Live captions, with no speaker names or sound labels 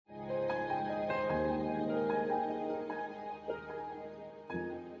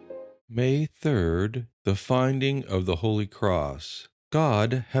May 3rd, the finding of the Holy Cross.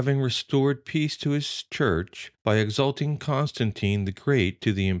 God, having restored peace to his church by exalting Constantine the Great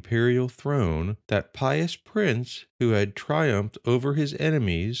to the imperial throne, that pious prince who had triumphed over his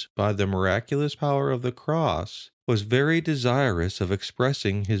enemies by the miraculous power of the cross, was very desirous of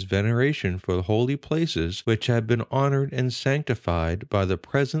expressing his veneration for the holy places which had been honored and sanctified by the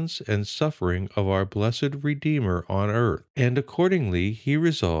presence and suffering of our blessed Redeemer on earth, and accordingly he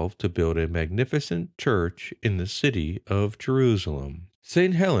resolved to build a magnificent church in the city of Jerusalem.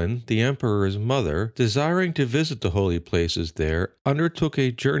 Saint Helen, the emperor's mother, desiring to visit the holy places there, undertook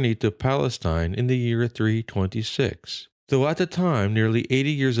a journey to Palestine in the year 326. Though at the time nearly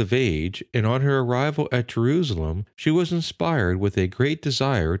 80 years of age, and on her arrival at Jerusalem, she was inspired with a great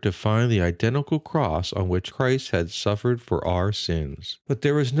desire to find the identical cross on which Christ had suffered for our sins. But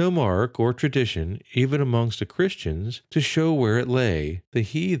there was no mark or tradition, even amongst the Christians, to show where it lay. The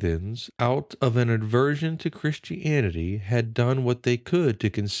heathens, out of an aversion to Christianity, had done what they could to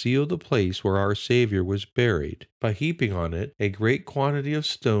conceal the place where our Savior was buried, by heaping on it a great quantity of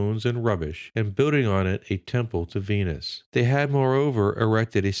stones and rubbish, and building on it a temple to Venus. They had moreover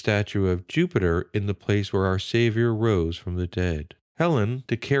erected a statue of Jupiter in the place where our Savior rose from the dead. Helen,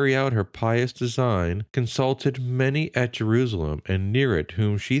 to carry out her pious design, consulted many at Jerusalem and near it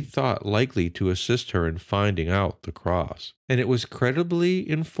whom she thought likely to assist her in finding out the cross. And it was credibly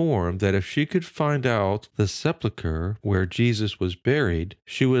informed that if she could find out the sepulchre where Jesus was buried,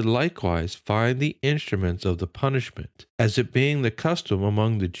 she would likewise find the instruments of the punishment, as it being the custom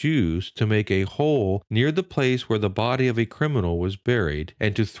among the Jews to make a hole near the place where the body of a criminal was buried,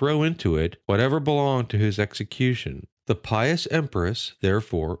 and to throw into it whatever belonged to his execution. The pious empress,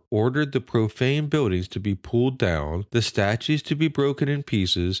 therefore, ordered the profane buildings to be pulled down, the statues to be broken in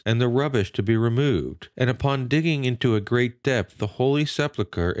pieces, and the rubbish to be removed. And upon digging into a great depth the holy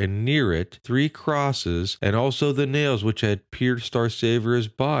sepulchre, and near it 3 crosses, and also the nails which had pierced our Saviour's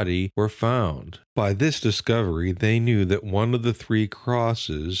body, were found. By this discovery they knew that one of the 3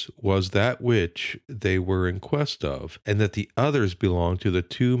 crosses was that which they were in quest of, and that the others belonged to the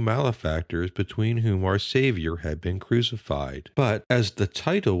 2 malefactors between whom our Savior had been crucified. But as the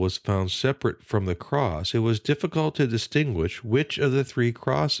title was found separate from the cross, it was difficult to distinguish which of the 3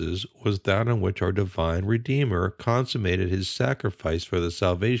 crosses was that on which our divine Redeemer consummated his sacrifice for the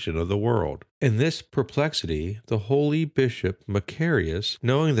salvation of the world. In this perplexity, the holy bishop Macarius,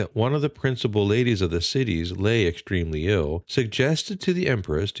 knowing that one of the principal ladies of the cities lay extremely ill, suggested to the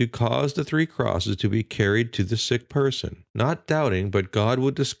empress to cause the 3 crosses to be carried to the sick person, not doubting but God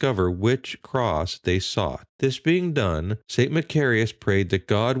would discover which cross they sought. This being done, St. Macarius prayed that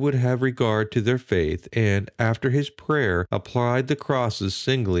God would have regard to their faith, and, after his prayer, applied the crosses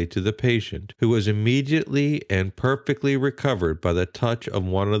singly to the patient, who was immediately and perfectly recovered by the touch of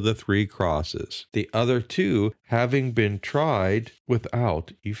one of the 3 crosses, the other 2 having been tried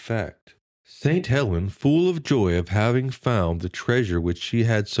without effect. Saint Helen, full of joy of having found the treasure which she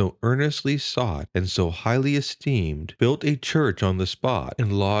had so earnestly sought and so highly esteemed, built a church on the spot,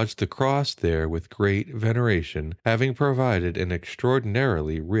 and lodged the cross there with great veneration, having provided an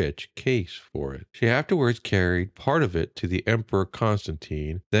extraordinarily rich case for it. She afterwards carried part of it to the Emperor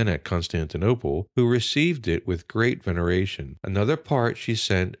Constantine, then at Constantinople, who received it with great veneration. Another part she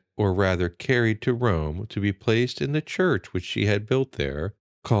sent, or rather carried, to Rome, to be placed in the church which she had built there,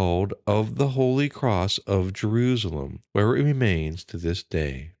 called of the Holy Cross of Jerusalem, where it remains to this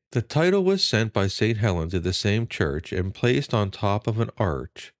day. The title was sent by St. Helen to the same church and placed on top of an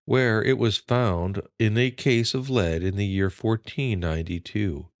arch, where it was found in a case of lead in the year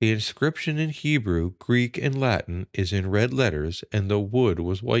 1492. The inscription in Hebrew, Greek, and Latin is in red letters, and the wood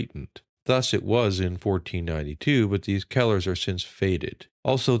was whitened. Thus it was in 1492, but these colors are since faded.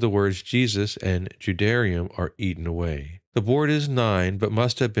 Also the words Jesus and Judarium are eaten away. The board is 9, but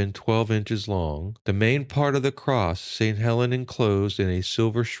must have been 12 inches long. The main part of the cross St. Helen enclosed in a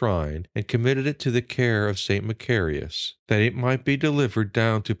silver shrine, and committed it to the care of St. Macarius, that it might be delivered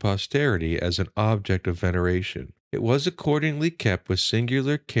down to posterity as an object of veneration. It was accordingly kept with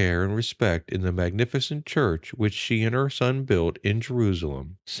singular care and respect in the magnificent church which she and her son built in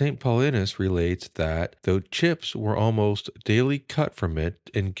Jerusalem. St. Paulinus relates that, though chips were almost daily cut from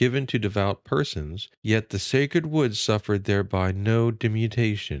it and given to devout persons, yet the sacred wood suffered thereby no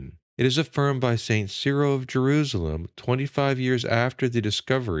diminution. It is affirmed by Saint Cyril of Jerusalem 25 years after the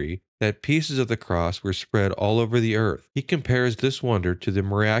discovery that pieces of the cross were spread all over the earth. He compares this wonder to the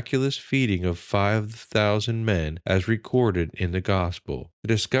miraculous feeding of 5,000 men as recorded in the Gospel. The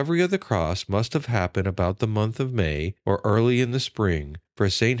discovery of the cross must have happened about the month of May or early in the spring, for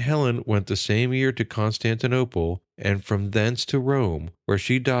Saint Helena went the same year to Constantinople and from thence to Rome, where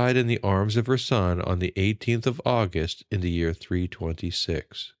she died in the arms of her son on the 18th of August in the year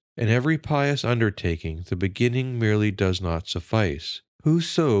 326. In every pious undertaking, the beginning merely does not suffice.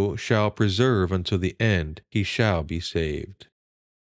 Whoso shall persevere until the end, he shall be saved.